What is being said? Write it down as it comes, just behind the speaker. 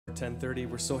10:30.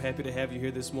 We're so happy to have you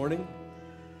here this morning.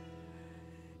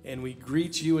 And we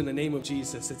greet you in the name of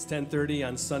Jesus. It's 10:30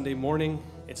 on Sunday morning.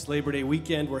 It's Labor Day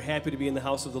weekend. We're happy to be in the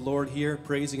house of the Lord here,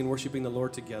 praising and worshiping the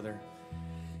Lord together.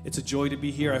 It's a joy to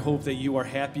be here. I hope that you are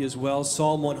happy as well.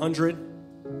 Psalm 100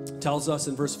 tells us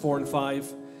in verse 4 and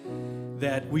 5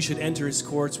 that we should enter his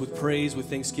courts with praise, with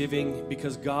thanksgiving,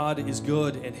 because God is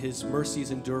good and his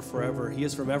mercies endure forever. He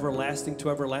is from everlasting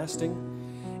to everlasting.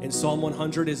 And Psalm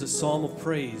 100 is a psalm of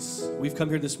praise. We've come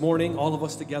here this morning, all of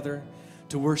us together,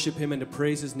 to worship him and to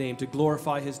praise his name, to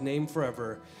glorify his name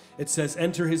forever. It says,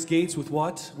 enter his gates with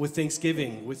what? With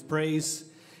thanksgiving, with praise,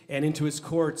 and into his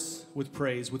courts with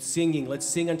praise, with singing. Let's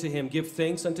sing unto him, give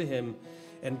thanks unto him,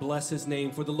 and bless his name.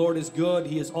 For the Lord is good,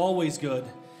 he is always good.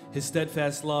 His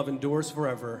steadfast love endures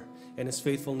forever, and his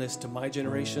faithfulness to my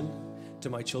generation, to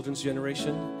my children's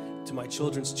generation, to my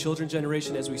children's children's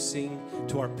generation, as we sing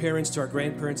to our parents, to our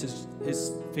grandparents.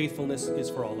 His faithfulness is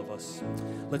for all of us.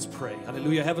 Let's pray.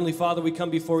 Hallelujah. Heavenly Father, we come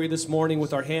before you this morning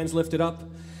with our hands lifted up.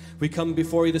 We come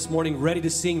before you this morning ready to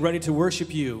sing, ready to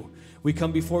worship you. We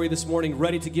come before you this morning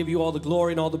ready to give you all the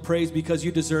glory and all the praise because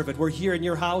you deserve it. We're here in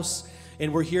your house,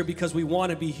 and we're here because we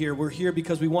want to be here. We're here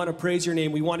because we want to praise your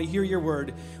name. We want to hear your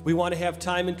word. We want to have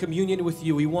time in communion with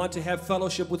you. We want to have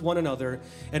fellowship with one another.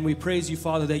 And we praise you,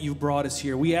 Father, that you've brought us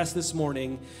here. We ask this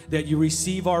morning that you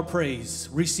receive our praise,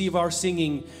 receive our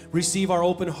singing, receive our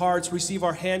open hearts, receive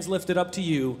our hands lifted up to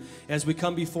you as we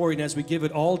come before you and as we give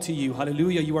it all to you.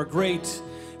 Hallelujah. You are great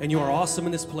and you are awesome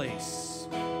in this place.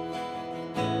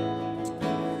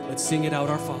 Let's sing it out,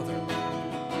 our Father.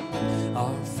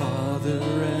 Our Father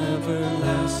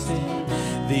everlasting,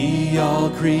 the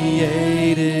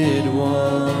all-created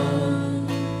one,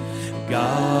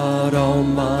 God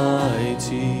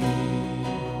Almighty.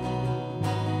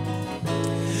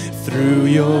 Through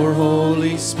your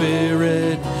Holy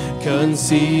Spirit,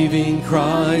 conceiving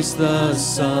Christ the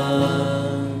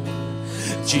Son,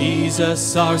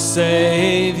 Jesus our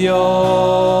Savior.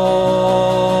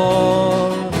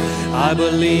 I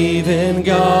believe in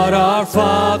God our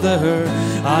Father,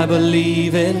 I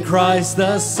believe in Christ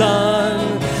the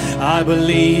Son, I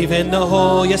believe in the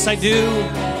whole, yes I do.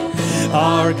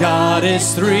 Our God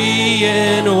is three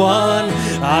in one.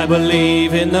 I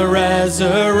believe in the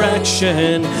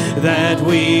resurrection, that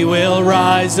we will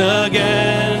rise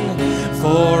again.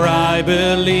 For I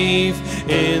believe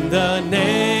in the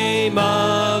name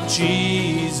of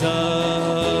Jesus.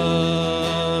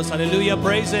 Hallelujah,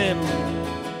 praise him.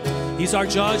 He's our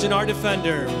judge and our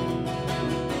defender.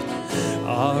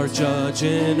 Our judge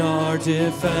and our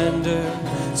defender,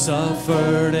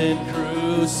 suffered and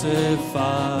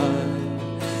crucified.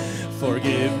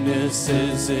 Forgiveness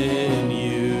is in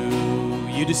you.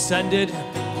 You descended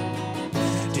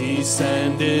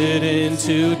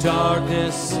into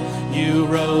darkness. You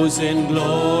rose in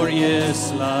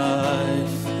glorious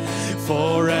life,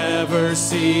 forever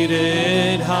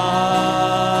seated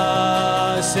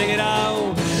high. Sing it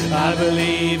out. I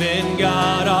believe in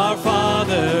God our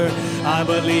Father, I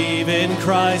believe in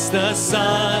Christ the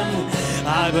Son,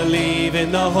 I believe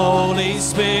in the Holy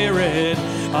Spirit.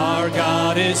 Our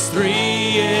God is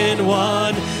three in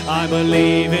one. I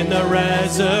believe in the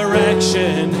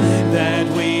resurrection, that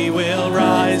we will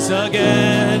rise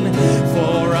again.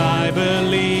 For I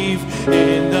believe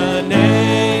in the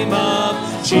name of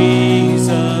Jesus.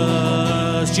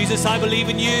 Jesus, I believe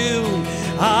in you.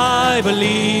 I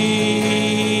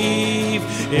believe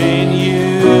in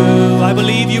you. I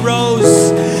believe you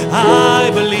rose. I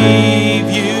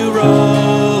believe you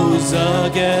rose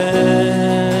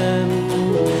again.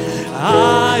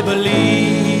 I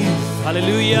believe,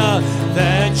 hallelujah,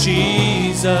 that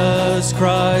Jesus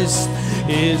Christ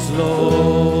is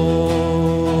Lord.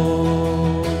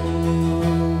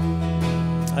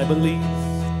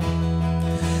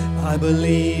 I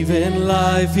believe in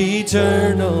life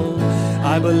eternal.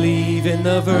 I believe in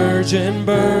the virgin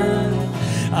birth.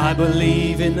 I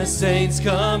believe in the saints'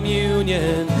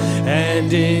 communion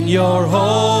and in your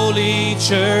holy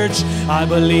church. I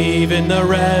believe in the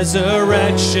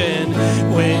resurrection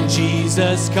when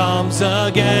Jesus comes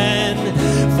again.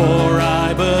 For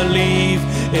I believe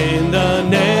in the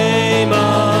name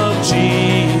of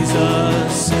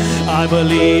Jesus. I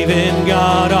believe in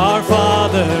God our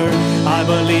Father. I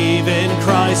believe in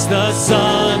Christ the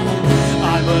Son.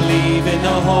 I believe in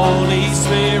the Holy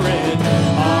Spirit.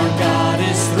 Our God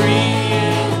is three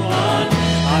in one.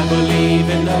 I believe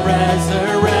in the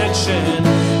resurrection,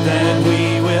 that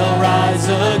we will rise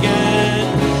again.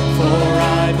 For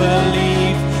I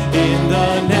believe in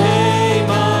the name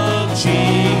of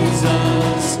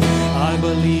Jesus. I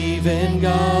believe in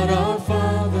God our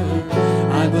Father.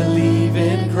 I believe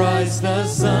in Christ the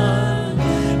Son.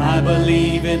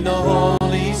 believe in the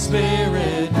Holy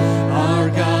Spirit. Our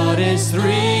God is 3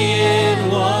 in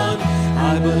 1.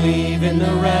 I believe in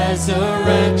the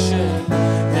resurrection,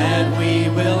 that we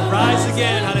will rise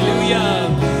again. Hallelujah.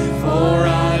 For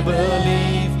I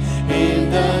believe in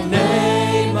the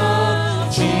name of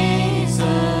Jesus.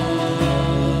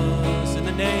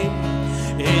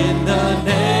 In the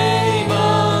name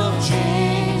of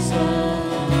Jesus.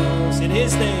 In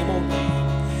His name only.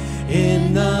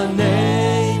 In the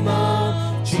name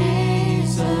of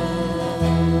Jesus.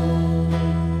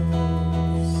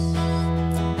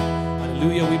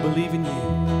 Hallelujah, we believe in you.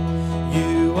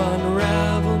 You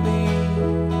unravel me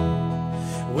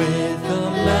with a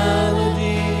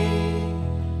melody.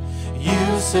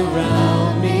 You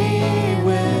surround me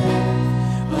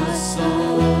with a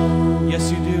song.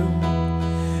 Yes, you do.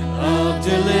 Of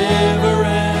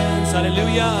deliverance.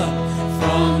 Hallelujah.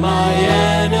 From my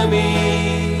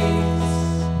enemies,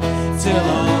 till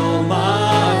all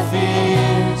my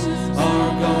fears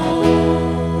are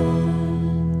gone.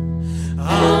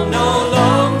 I'm no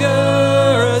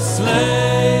longer a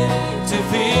slave to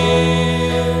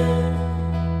fear.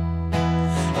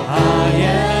 I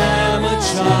am a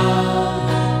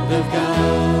child of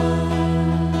God.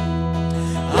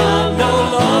 I'm no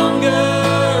longer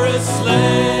a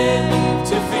slave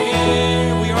to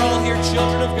fear. We are all here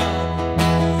children of God.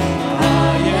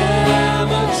 I am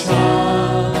a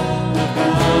child of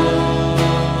God.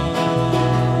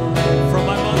 From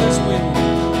my mother's womb,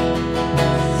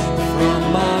 from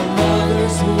my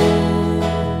mother's womb,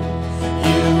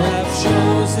 you have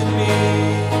chosen me.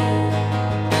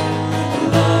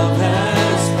 Love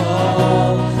has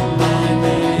called my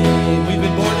name. We've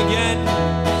been born again.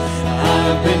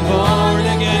 I've been born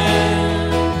again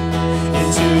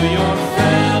into your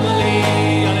family.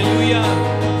 Hallelujah.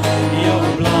 Your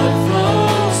blood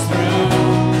flows through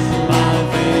my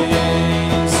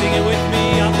veins. Sing it with me.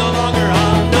 I'm no longer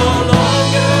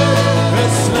a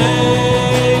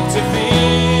slave to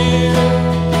fear.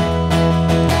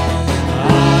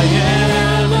 I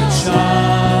am a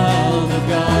child of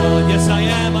God. Yes, I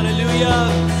am. Hallelujah.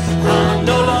 I'm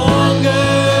no longer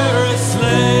a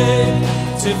slave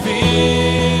to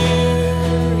fear.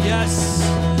 Yes,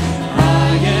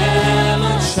 I am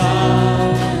a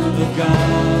child of God.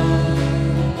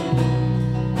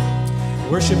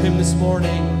 Worship Him this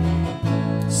morning.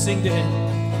 Sing to Him.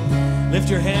 Lift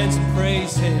your hands and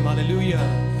praise Him. Hallelujah.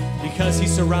 Because He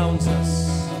surrounds us.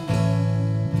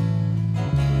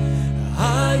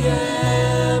 I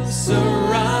am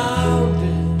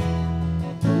surrounded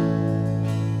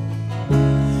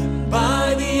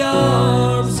by the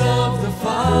arms of the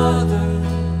Father.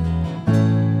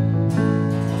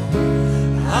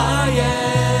 I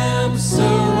am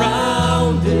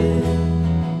surrounded,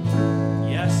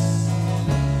 yes,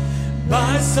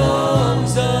 by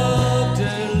songs of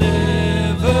deliverance.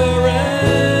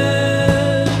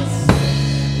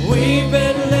 We've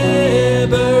been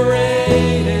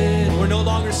liberated. We're no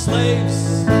longer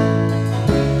slaves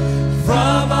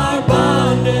from our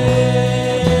bondage.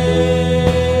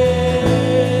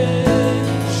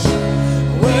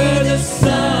 We're the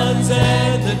sons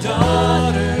and the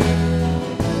daughters.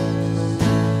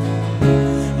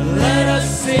 Let us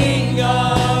sing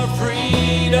our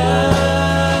freedom.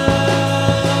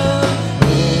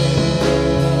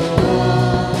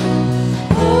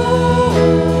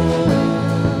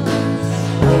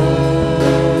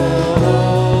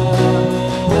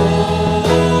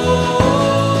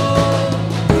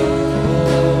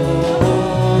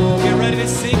 Get ready to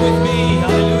sing with me.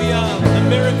 Hallelujah. The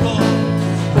miracle.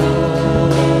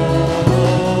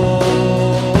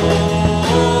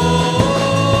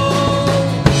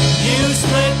 You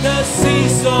split the sea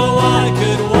so I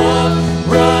could walk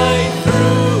right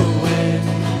through it.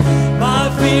 My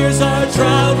fears are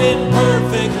drowned in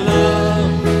perfect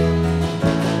love.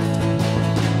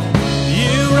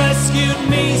 You rescued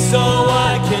me so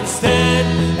I can stand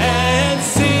and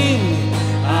sing.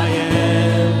 I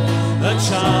am a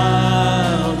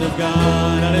child of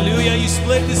God. Hallelujah. You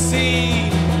split the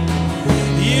sea.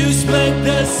 You split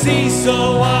the sea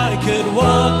so I could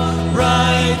walk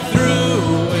right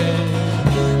through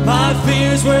it. My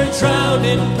fears were drowned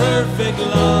in perfect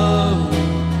love.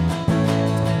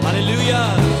 Hallelujah.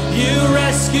 You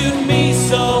rescued me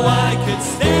so I could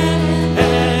stand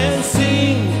and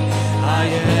sing. I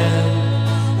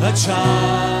am a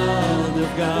child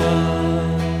of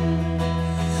God.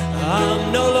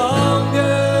 I'm no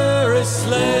longer a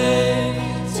slave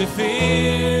to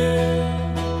fear.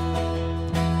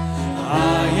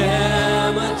 I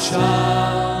am a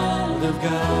child of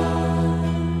God.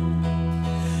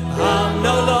 I'm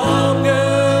no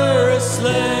longer a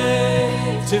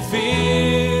slave to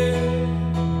fear.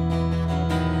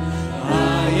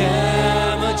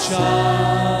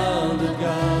 child of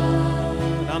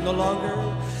God. I'm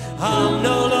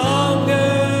no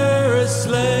longer a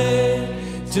slave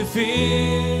to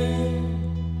fear.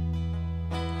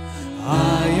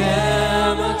 I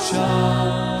am a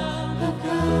child of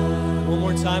God. One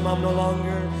more time, I'm no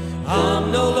longer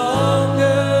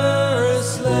a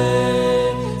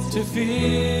slave to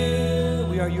fear.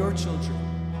 We are your children.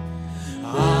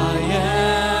 I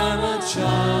am a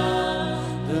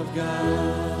child of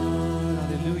God.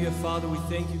 Hallelujah. Father, we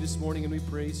thank you this morning and we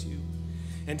praise you.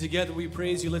 And together we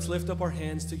praise you. Let's lift up our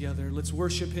hands together. Let's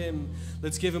worship him.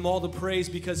 Let's give him all the praise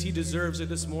because he deserves it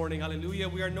this morning. Hallelujah.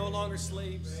 We are no longer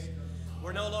slaves.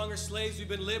 We're no longer slaves. We've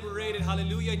been liberated.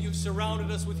 Hallelujah. And you've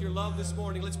surrounded us with your love this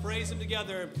morning. Let's praise him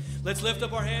together. Let's lift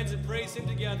up our hands and praise him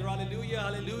together. Hallelujah.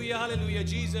 Hallelujah. Hallelujah.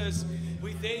 Jesus,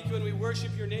 we thank you and we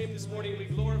worship your name this morning. We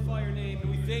glorify your name.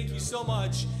 And we thank you so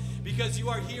much because you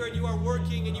are here and you are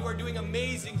working and you are doing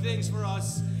amazing things for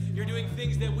us. You're doing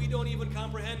things that we don't even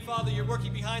comprehend, Father. You're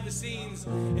working behind the scenes.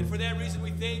 And for that reason,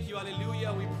 we thank you.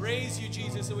 Hallelujah. We praise you,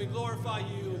 Jesus, and we glorify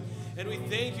you. And we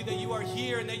thank you that you are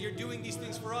here and that you're doing these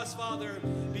things for us, Father,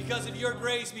 because of your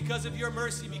grace, because of your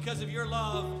mercy, because of your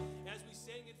love. As we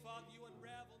sang it, Father, you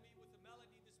unravel me with the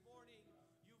melody this morning.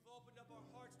 You've opened up our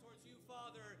hearts towards you,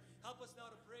 Father. Help us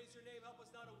now to praise your name. Help us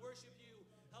now to worship you.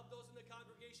 Help those in the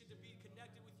congregation to be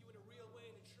connected with you in a real way,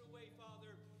 in a true way,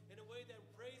 Father, in a way that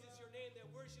praises your name, that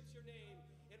worships your name,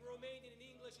 in Romanian, in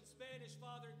English, in Spanish,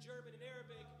 Father, in German, in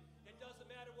Arabic. It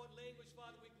doesn't matter what language,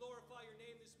 Father, we glorify your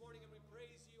name this morning and we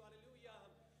praise you. Hallelujah.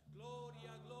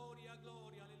 Gloria, gloria,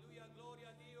 gloria. Hallelujah. Gloria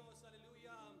a Dios.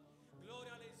 Hallelujah.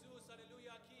 Gloria a Jesús.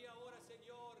 Hallelujah. Aquí ahora,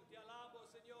 Señor. Te alabo,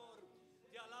 Señor.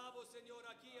 Te alabo, Señor.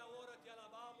 Aquí ahora te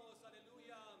alabamos.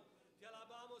 Aleluya. Te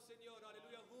alabamos, Señor.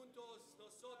 Aleluya. Juntos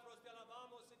nosotros te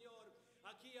alabamos, Señor.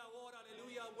 Aquí ahora.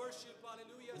 Aleluya. Worship.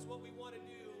 Hallelujah is what we want to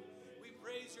do. We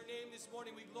praise your name this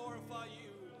morning. We glorify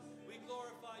you. We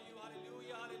glorify you.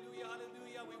 Hallelujah. Hallelujah.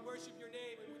 Hallelujah. We worship your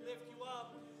name and we lift you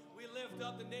up. We lift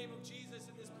up the name of Jesus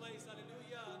in this place.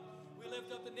 Hallelujah. We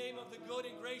lift up the name of the good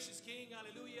and gracious King.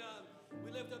 Hallelujah. We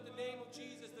lift up the name of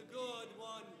Jesus, the good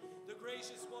one, the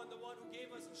gracious one, the one who gave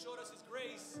us and showed us his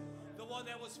grace, the one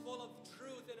that was full of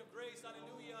truth and of grace.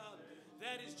 Hallelujah.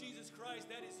 That is Jesus Christ.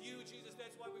 That is you, Jesus.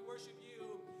 That's why we worship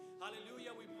you.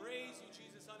 Hallelujah. We praise you,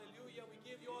 Jesus. Hallelujah. We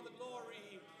give you all the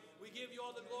glory. We give you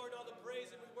all the glory and all the praise,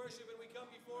 and we worship and we come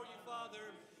before you,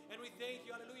 Father. And we thank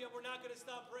you. Hallelujah. We're not going to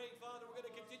stop praying, Father. We're going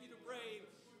to continue to pray.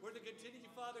 We're going to continue,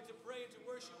 Father, to pray and to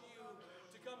worship you,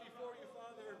 to come before you,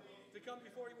 Father, to come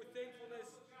before you with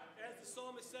thankfulness. As the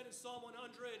psalmist said in Psalm 100,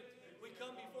 we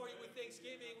come before you with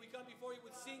thanksgiving. We come before you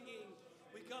with singing.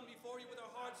 We come before you with our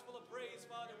hearts full of praise,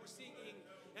 Father. We're singing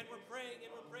and we're praying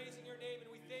and we're praising your name, and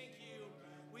we thank you.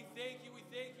 We thank you. We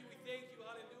thank you. We thank you.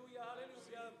 Hallelujah.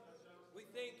 Hallelujah. We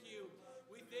thank you.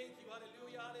 We thank you.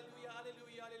 Hallelujah. Hallelujah.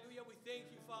 Hallelujah. Hallelujah. We thank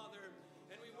you, Father.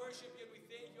 And we worship you and we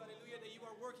thank you. Hallelujah. That you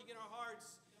are working in our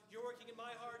hearts. You're working in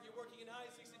my heart. You're working in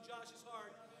Isaac's and Josh's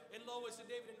heart. And Lois and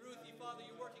David and Ruthie, Father,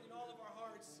 you're working in all of our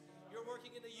hearts. You're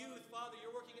working in the youth, Father.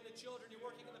 You're working in the children. You're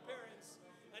working in the parents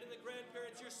and in the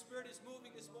grandparents. Your spirit is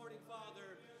moving this morning,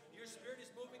 Father. Your spirit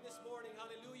is moving this morning.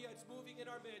 Hallelujah. It's moving in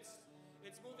our midst.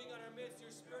 It's moving on our midst.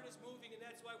 Your spirit is moving, and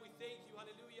that's why we thank you.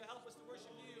 Hallelujah. Help us to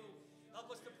worship you. Help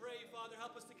us to pray, Father.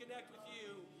 Help us to connect with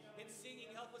you in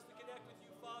singing. Help us to connect with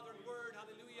you, Father, in word.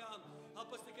 Hallelujah.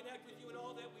 Help us to connect with you in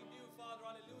all that we do, Father.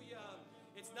 Hallelujah.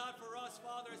 It's not for us,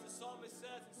 Father, as the psalmist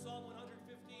says in Psalm 115,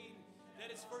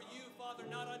 that it's for you, Father,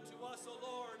 not unto us, O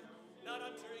Lord, not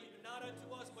unto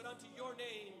us, but unto your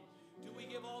name do we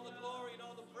give all the glory and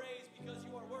all the praise, because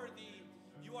you are worthy.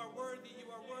 You are worthy.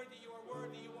 You are worthy. You are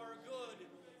worthy. You are a good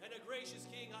and a gracious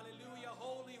King. Hallelujah.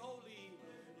 Holy, holy.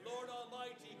 Lord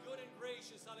Almighty, good and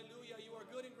gracious, hallelujah. You are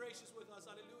good and gracious with us,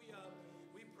 hallelujah.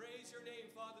 We praise your name,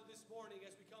 Father, this morning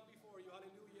as we come before you,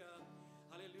 hallelujah.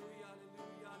 Hallelujah,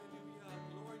 hallelujah, hallelujah.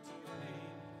 Glory to your name.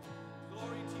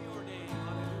 Glory to your name,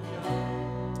 hallelujah.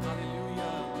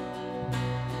 Hallelujah.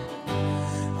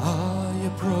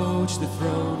 I approach the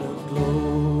throne of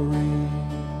glory.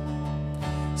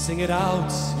 Sing it out.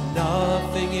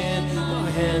 Nothing in my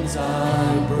hands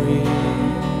I bring,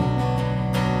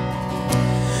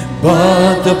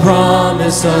 but the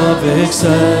promise of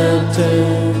acceptance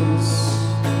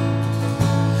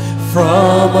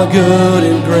from a good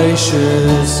and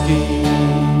gracious King.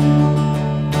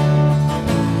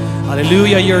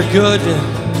 Hallelujah, you're good.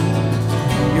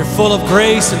 You're full of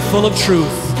grace and full of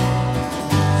truth.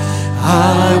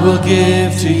 I will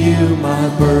give to you my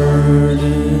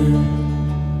burden,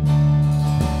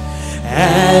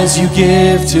 as you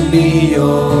give to me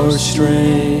your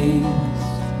strength.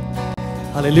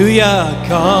 Hallelujah.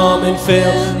 Come and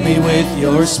fill me with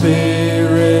your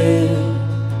Spirit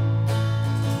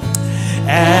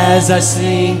as I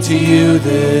sing to you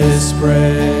this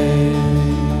praise.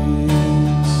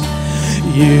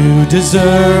 You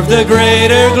deserve the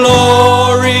greater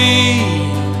glory.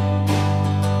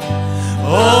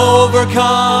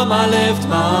 Overcome, I lift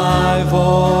my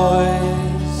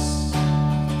voice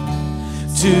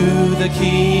to the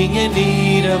King in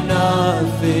need of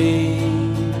nothing.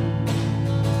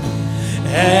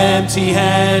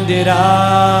 Empty-handed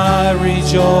I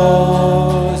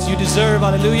rejoice. You deserve,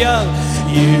 hallelujah,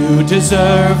 you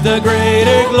deserve the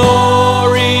greater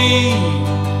glory.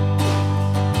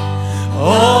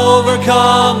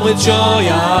 Overcome with joy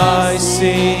I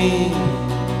sing.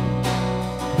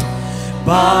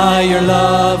 By your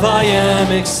love I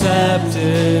am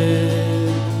accepted.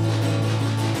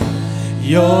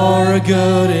 You're a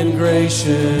good and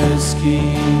gracious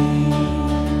King.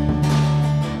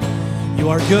 You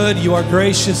are good, you are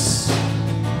gracious,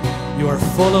 you are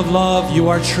full of love, you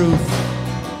are truth.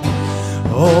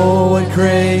 Oh, what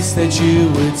grace that you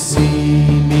would see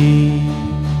me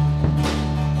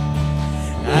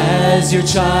as your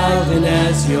child and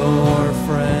as your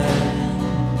friend.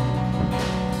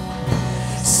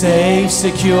 Safe,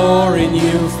 secure in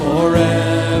you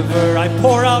forever. I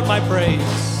pour out my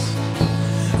praise.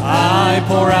 I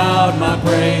pour out my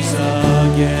praise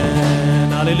again.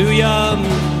 Hallelujah.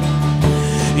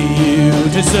 You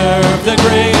deserve the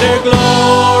greater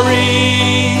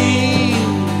glory.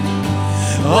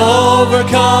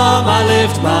 Overcome, I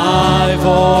lift my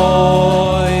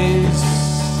voice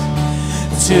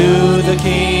to the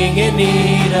King in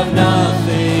need of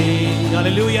nothing.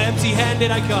 Hallelujah.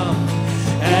 Empty-handed I come.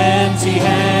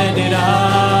 Empty-handed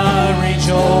I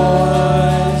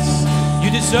rejoice.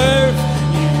 You deserve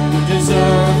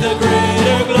the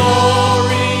greater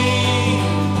glory.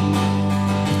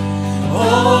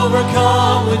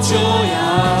 Overcome with joy I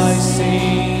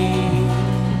sing.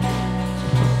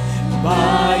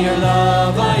 By your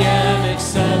love I am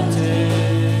accepted.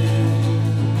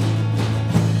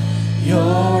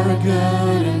 You're a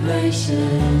good and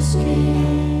gracious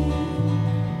King.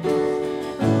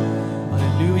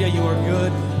 Hallelujah, you are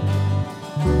good.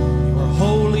 You are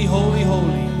holy, holy,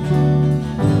 holy.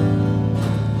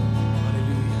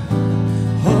 Hallelujah.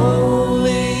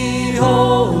 Holy,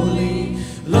 holy,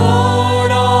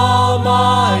 Lord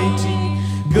Almighty,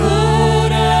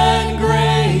 good and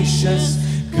gracious,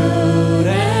 good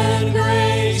and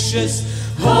gracious.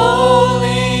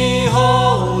 Holy,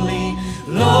 holy,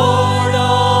 Lord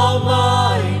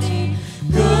Almighty,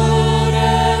 good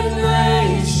and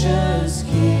gracious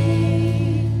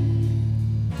King.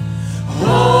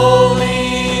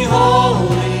 Holy,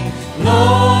 holy,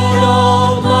 Lord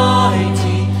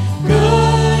Almighty,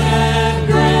 good and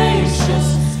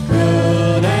gracious,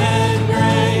 good and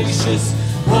gracious.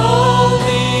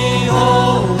 Holy,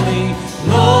 holy,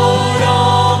 Lord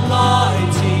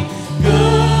Almighty,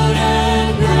 good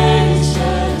and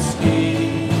gracious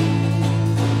King.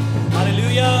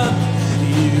 Hallelujah.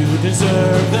 You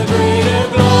deserve the greater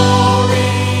glory.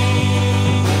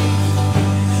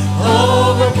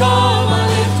 Overcome, I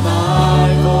lift my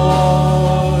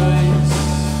voice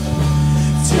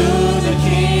to the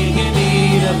King in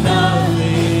need of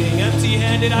nothing.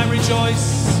 Empty-handed I rejoice.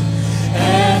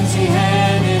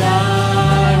 Empty-handed I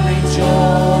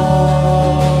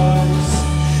rejoice.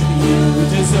 You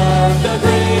deserve the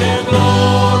greater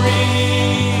glory.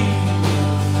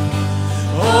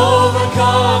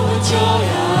 Overcome with joy I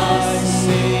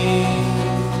sing.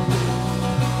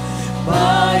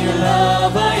 By your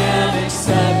love I am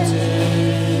accepted.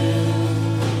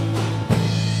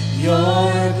 You're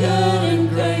a good and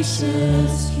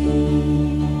gracious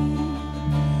King.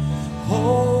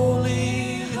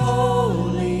 Holy,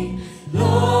 holy,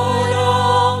 Lord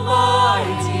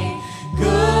Almighty,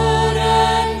 good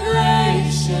and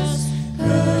gracious,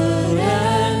 good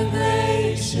and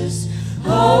gracious.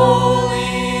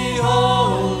 Holy,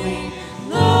 holy,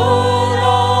 Lord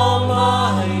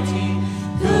Almighty,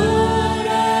 good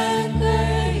and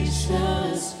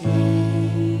gracious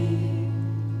King.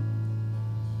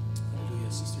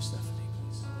 Hallelujah, Sister Stephanie,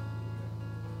 please.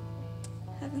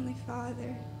 Heavenly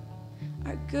Father,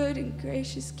 our good and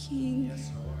gracious King, Yes,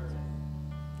 Lord.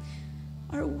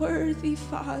 our worthy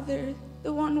Father,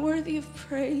 the one worthy of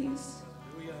praise,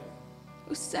 Hallelujah.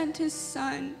 who sent his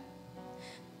Son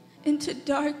into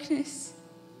darkness,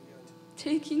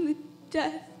 taking the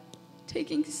death,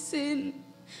 taking sin,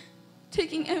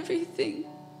 taking everything,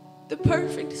 the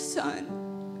perfect Son.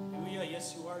 Hallelujah.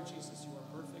 Yes, you are, Jesus. You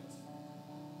are perfect.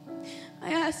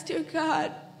 I ask, dear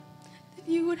God, that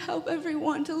you would help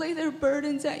everyone to lay their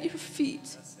burdens at your feet.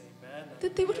 Yes, amen.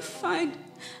 that they would find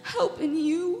help in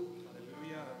you,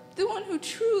 the one who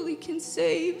truly can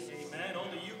save. Amen.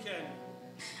 Only you can.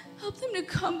 Help them to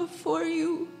come before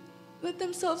you, let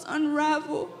themselves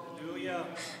unravel, Hallelujah.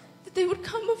 that they would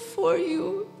come before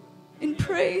you in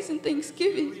praise and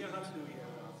thanksgiving.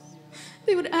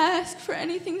 They would ask for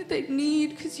anything that they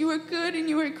need, because you are good and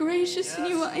you are gracious and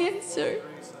you will answer.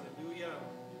 Hallelujah.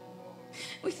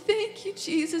 We thank you,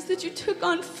 Jesus, that you took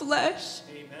on flesh.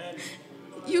 Amen.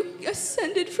 You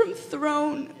ascended from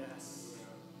throne. Yes.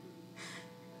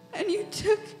 And you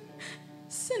took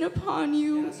sin upon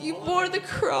you. You bore the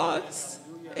cross.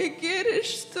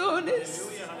 Egeristones.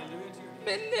 Hallelujah. Hallelujah.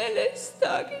 Meneles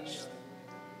tagish.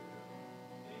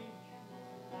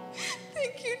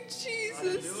 Thank you,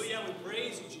 Jesus. Hallelujah. We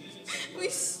praise you, Jesus. We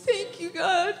thank you,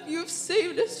 God. You have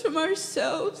saved us from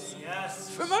ourselves, Yes.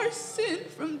 from our sin,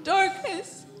 from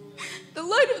darkness, the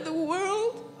light of the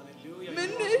world. Hallelujah.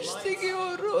 Menesh tegeorodos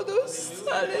Hallelujah.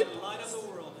 salet. The light of the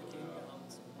world that came down.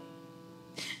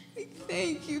 We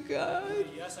thank you, God.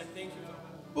 Yes, I thank you.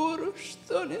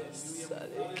 Borostones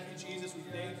salet. Thank you, Jesus. We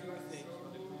thank you. We thank you.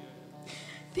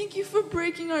 Thank you for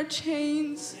breaking our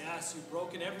chains, Yes, you've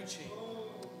broken every chain.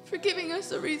 for giving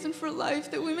us a reason for life,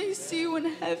 that we may see you in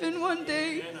heaven one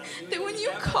day, that when you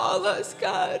call us,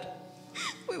 God,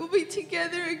 we will be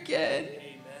together again.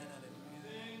 Amen.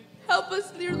 Hallelujah. Help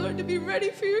us, dear Lord, to be ready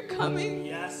for your coming.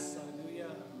 Yes.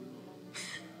 Hallelujah.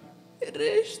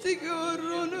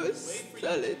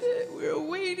 We're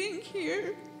waiting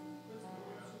here.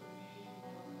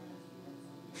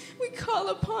 We call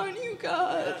upon you,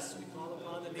 God. Yes, we call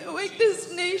upon the name of Wake Jesus.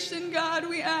 this nation, God,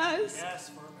 we ask. Yes,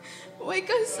 for Wake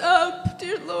us up,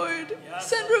 dear Lord. Yes.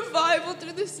 Send revival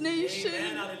through this Amen. nation.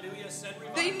 Hallelujah. Send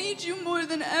revival. They need you more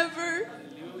than ever.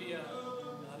 Hallelujah.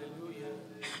 Hallelujah.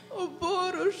 Oh,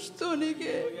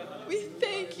 Borostonige. We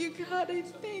thank you, God. I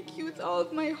thank you with all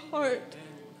of my heart.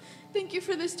 Thank you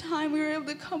for this time we were able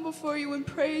to come before you and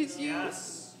praise you.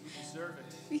 Yes, you deserve it.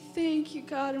 We thank you,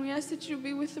 God, and we ask that you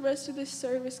be with the rest of this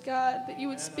service, God, that you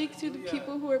would speak through the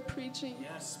people who are preaching.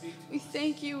 Yes, speak to We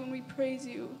thank you and we praise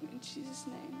you in Jesus'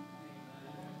 name.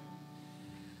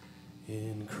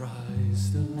 In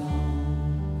Christ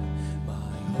alone,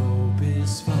 my hope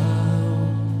is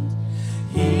found.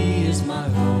 He is my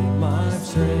hope, my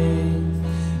strength,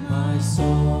 my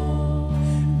soul.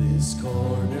 This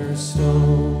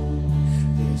cornerstone,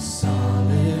 this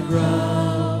solid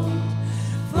ground,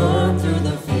 firm through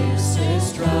the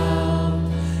fiercest drought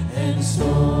and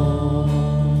storm.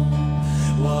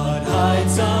 What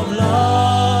heights of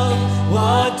love,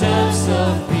 what depths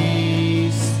of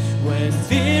peace, when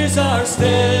fears are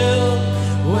still,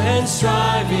 when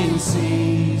striving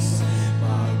cease.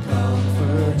 My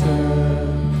comforter,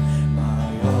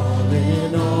 my all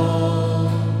in all,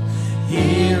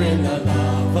 here in the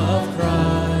love of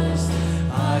Christ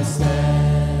I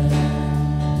stand.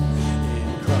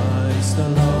 In Christ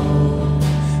alone,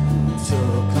 who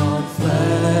took on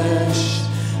flesh,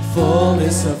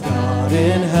 fullness of God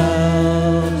in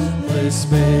helpless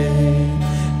babe,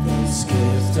 this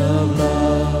gift of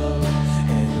love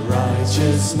and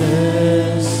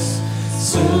righteousness,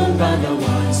 soon by the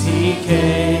ones he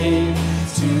came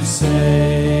to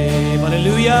save.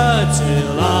 Hallelujah.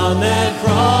 Till on that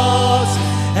cross,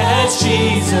 as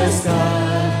Jesus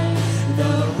died,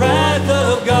 the wrath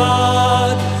of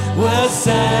God was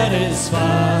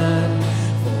satisfied.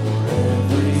 For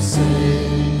every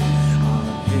sin on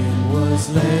him was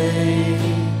laid.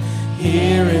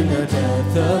 Here in the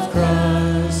death of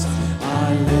Christ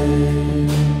I live.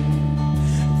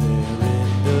 There in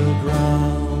the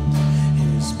ground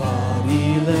his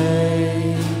body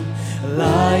lay,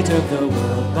 light of the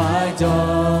world by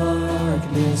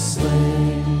darkness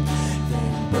slain.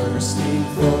 Then bursting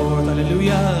forth,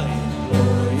 hallelujah, in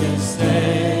glorious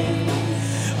day,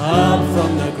 up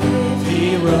from the grave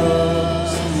he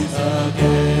rose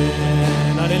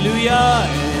again. Hallelujah.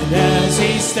 And as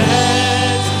he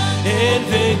stands in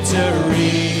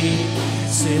victory,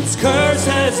 sin's curse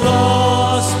has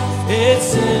lost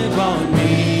its grip on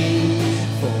me.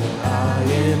 For I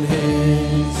am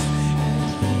his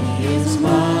and he is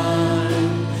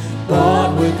mine,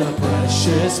 bought with the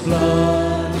precious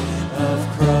blood of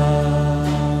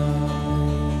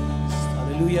Christ.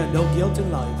 Hallelujah. No guilt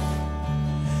in life.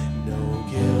 No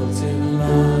guilt in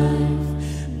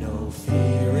life. No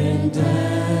fear in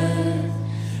death.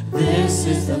 This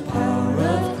is the power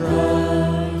of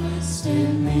Christ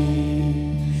in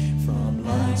me. From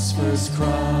life's first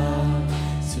cry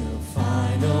till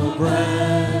final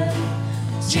breath,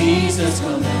 Jesus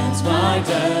commands my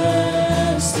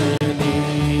destiny.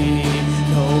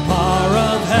 No power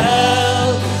of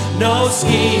hell, no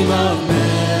scheme of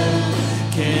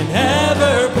man can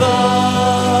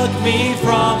me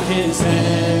from his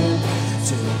hand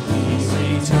till he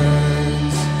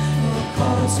returns and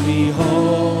calls me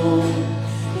home.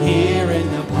 Here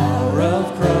in the power of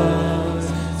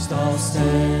Christ I'll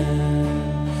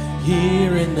stand.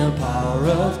 Here in the power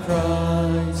of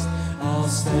Christ I'll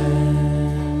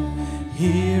stand.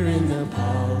 Here in the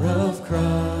power of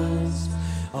Christ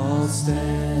I'll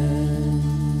stand.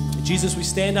 Jesus, we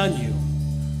stand on you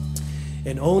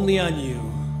and only on you.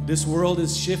 This world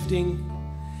is shifting.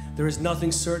 There is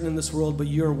nothing certain in this world, but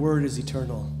your word is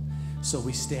eternal. So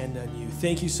we stand on you.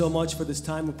 Thank you so much for this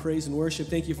time of praise and worship.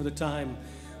 Thank you for the time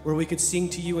where we could sing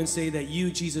to you and say that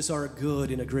you, Jesus, are a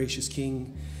good and a gracious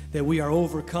King, that we are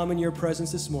overcome in your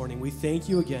presence this morning. We thank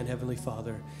you again, Heavenly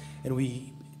Father, and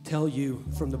we tell you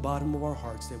from the bottom of our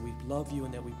hearts that we love you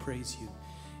and that we praise you.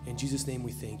 In Jesus' name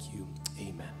we thank you.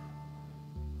 Amen.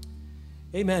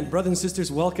 Amen. Brothers and sisters,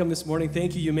 welcome this morning.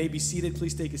 Thank you. You may be seated.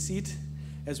 Please take a seat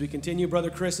as we continue. Brother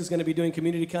Chris is going to be doing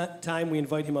community time. We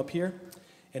invite him up here,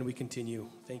 and we continue.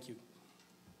 Thank you.